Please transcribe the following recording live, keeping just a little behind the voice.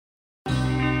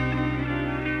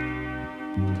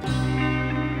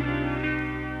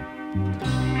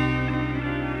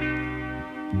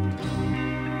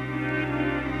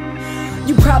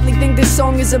You probably think this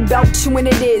song is about you, and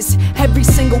it is. Every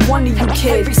single one of you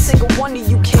kids. Every single one of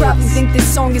you kids. Probably think this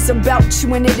song is about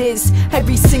you, and it is.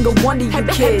 Every single one of you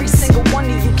kids. Every single one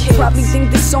of you kids. Probably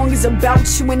think this song is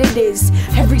about you, and it is.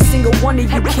 Every single one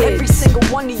of you kids. Every single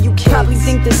one of you kids. Probably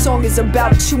think this song is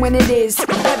about you, and it is.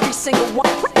 Every single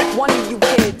one of you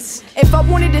kids. If I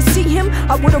wanted to see him,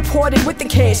 I would've parted with the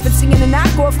cash. But seeing a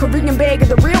knockoff Korean bag of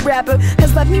the real rapper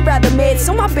has left me rather mad.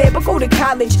 So my bad, but go to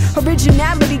college.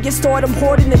 Originality gets started, I'm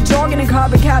hoarding the jargon and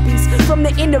carbon copies from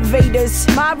the innovators.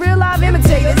 My real life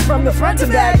imitators from the front to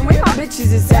back. Where my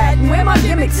bitches is at, and where my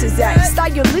gimmicks is at.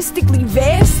 Stylistically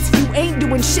vast, you ain't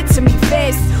doing shit to me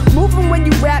fast. Moving when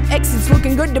you rap, exits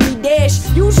looking good to me dash.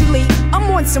 Usually,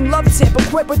 I'm on some love tip,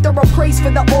 equipped with thorough praise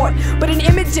for the art. But an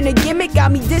image and a gimmick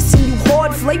got me dissing you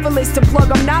hard. Flavorless to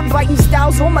plug, I'm not biting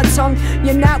styles on my tongue.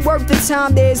 You're not worth the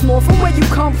time, there's more from where you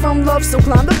come from, love. So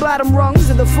climb the bottom rungs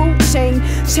of the food chain.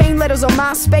 Chain letters on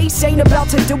my space ain't about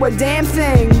to do a damn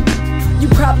thing. You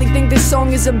probably think this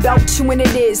song is about you, and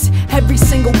it is. Every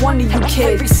single one of you kids.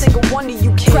 Every single one of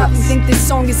you kids. Probably think this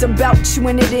song is about you,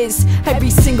 and it is. Every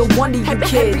single one of you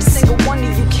kids. Every single one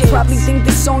of you kids. Probably think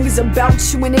this song is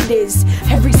about you, and it is.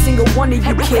 Every single one of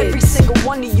you kids. Every single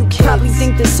one of you kids. Probably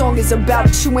think this song is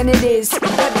about you, and it is.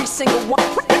 Every single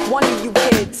one of you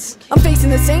kids. I'm facing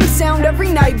the same sound every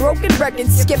night, broken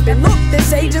records skipping. Look,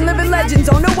 this age and living legends.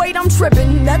 Oh no, wait, I'm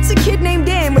tripping. That's a kid named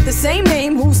Dan with the same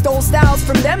name who stole styles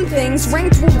from them things. Ring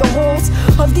through the halls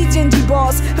of these dingy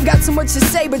bars. I've got so much to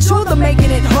say, but you're the making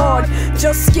it hard.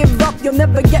 Just give up, you'll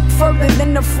never get further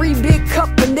than a free big cup.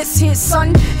 And this here,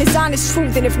 son, is honest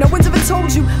truth. And if no one's ever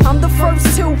told you, I'm the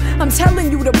first to. I'm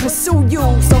telling you to pursue you.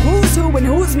 So who's who and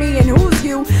who's me and who's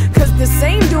you? Cause the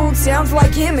same dude sounds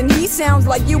like him and he sounds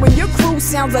like you, and your crew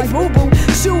sounds like boo-boo.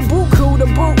 Shoo buku to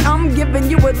boot. I'm giving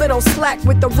you a little slack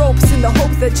with the ropes in the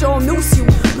hopes that you'll noose you.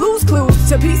 Lose clues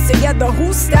to piece together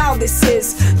whose style this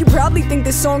is. You probably think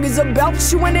this song is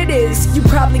about you, and it is. You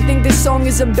probably think this song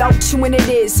is about you, and it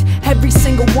is. Every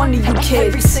single one of you kids.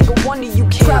 Every single one of you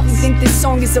kids. Probably think this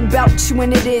song is about you,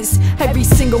 and it is. Every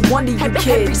single one of you kids.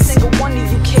 Every single one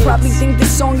of you kids. Probably think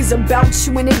this song is about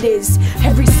you, and it is.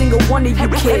 Every single one of you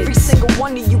kids. Every single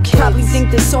one of you kids. Probably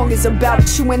think this song is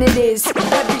about you, and it is.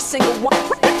 Every single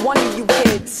one of you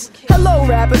kids. Hello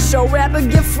rapper, show rapper,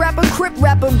 gift rapper, crip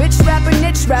rapper, bitch rapper,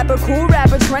 niche rapper, cool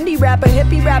rapper, trendy rapper,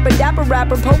 hippie rapper, dapper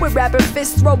rapper, poet rapper,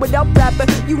 fist throw it up rapper,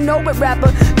 you know it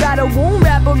rapper. Got a wound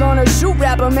rapper, gonna shoot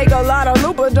rapper, make a lot of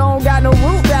loot but don't got no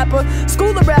root rapper.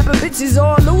 Schooler rapper, bitches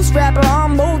all loose rapper,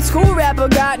 I'm old school rapper,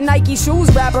 got Nike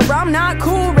shoes rapper, I'm not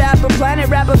cool rapper, planet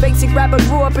rapper, basic rapper,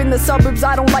 grew up in the suburbs,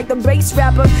 I don't like the bass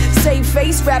rapper, save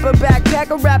face rapper,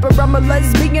 backpacker rapper, I'm a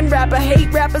lesbian rapper,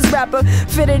 hate rappers rapper,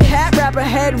 fitted hat rapper,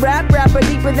 head rapper,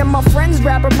 deeper than my friends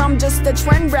rapper, I'm just a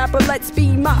trend rapper, let's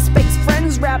be my space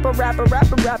friends rapper.